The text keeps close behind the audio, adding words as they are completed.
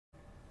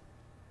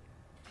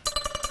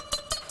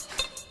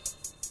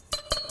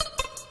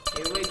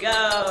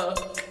Go.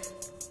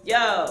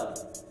 Yo.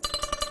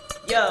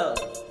 Yo.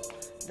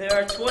 There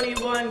are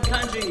 21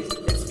 countries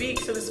that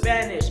speak some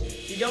Spanish.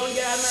 If you don't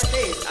get out of my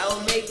face, I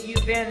will make you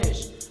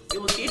vanish. We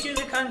will teach you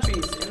the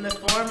countries in the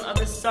form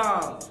of a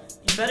song.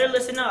 You better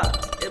listen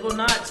up. It will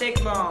not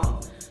take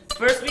long.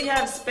 First we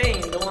have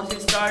Spain, the ones who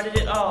started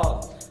it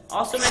all.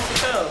 Also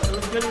Mexico, who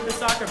was good with the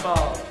soccer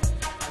ball.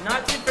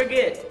 Not to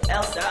forget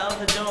El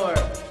Salvador.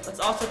 Let's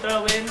also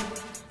throw in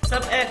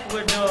some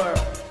Ecuador.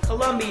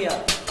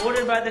 Colombia,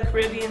 bordered by the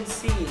Caribbean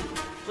Sea.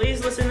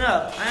 Please listen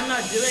up, I'm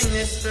not doing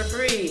this for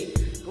free.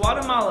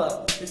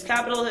 Guatemala, whose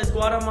capital is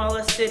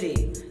Guatemala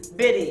City.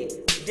 Biddy,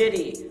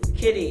 Diddy,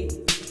 Kitty,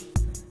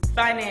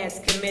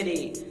 Finance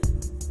Committee.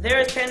 There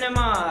is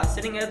Panama,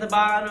 sitting at the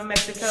bottom of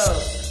Mexico.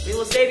 We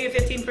will save you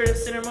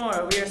 15% or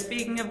more. We are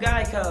speaking of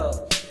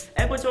Geico.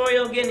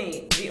 Equatorial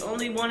Guinea, the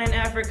only one in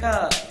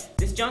Africa.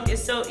 This junk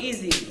is so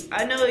easy.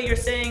 I know you're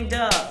saying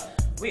duh.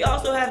 We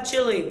also have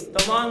Chile,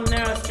 the long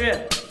narrow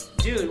strip.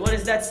 Dude, what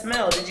is that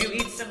smell? Did you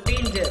eat some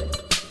bean dip?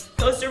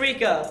 Costa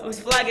Rica, whose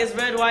flag is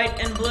red, white,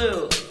 and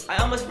blue. I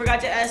almost forgot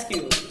to ask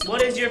you,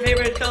 what is your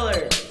favorite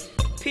color?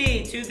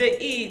 P to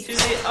the E to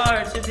the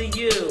R to the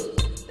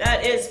U.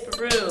 That is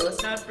Peru.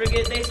 Let's not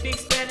forget they speak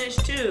Spanish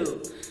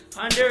too.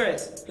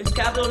 Honduras, whose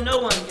capital no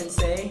one can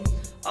say.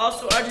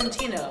 Also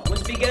Argentina,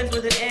 which begins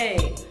with an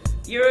A.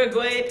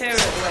 Uruguay,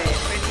 Paraguay,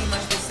 pretty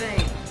much the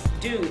same.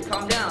 Dude,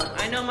 calm down.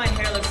 I know my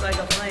hair looks like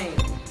a flame.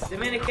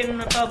 Dominican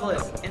Republic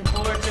and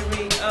Puerto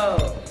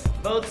Rico.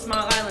 Both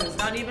small islands,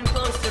 not even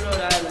close to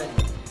Rhode Island.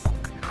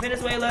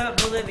 Venezuela,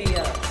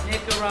 Bolivia,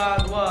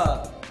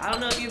 Nicaragua. I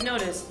don't know if you've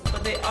noticed,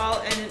 but they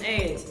all end in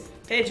A's.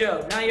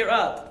 Pedro, now you're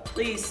up.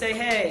 Please say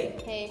hey.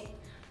 Hey.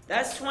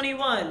 That's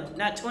 21,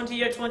 not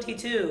 20 or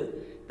 22.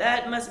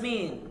 That must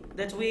mean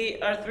that we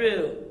are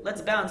through.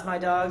 Let's bounce, my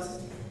dogs.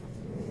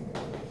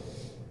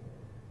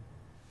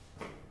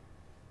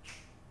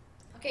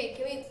 Okay,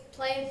 can we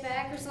play it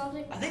back or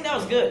something? I think that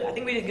was good. I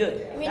think we did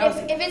good. I mean,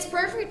 if it's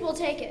perfect, we'll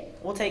take it.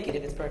 We'll take it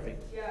if it's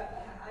perfect. Yeah,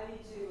 I need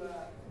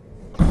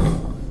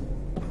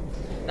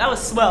to, That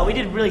was swell. We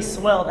did really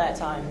swell that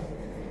time.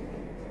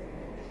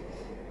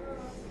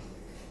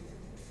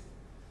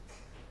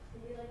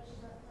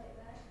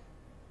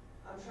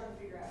 I'm trying to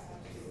figure out how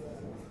to,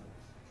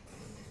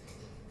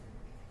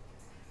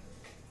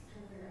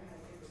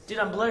 Dude,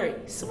 I'm blurry.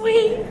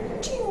 Sweet.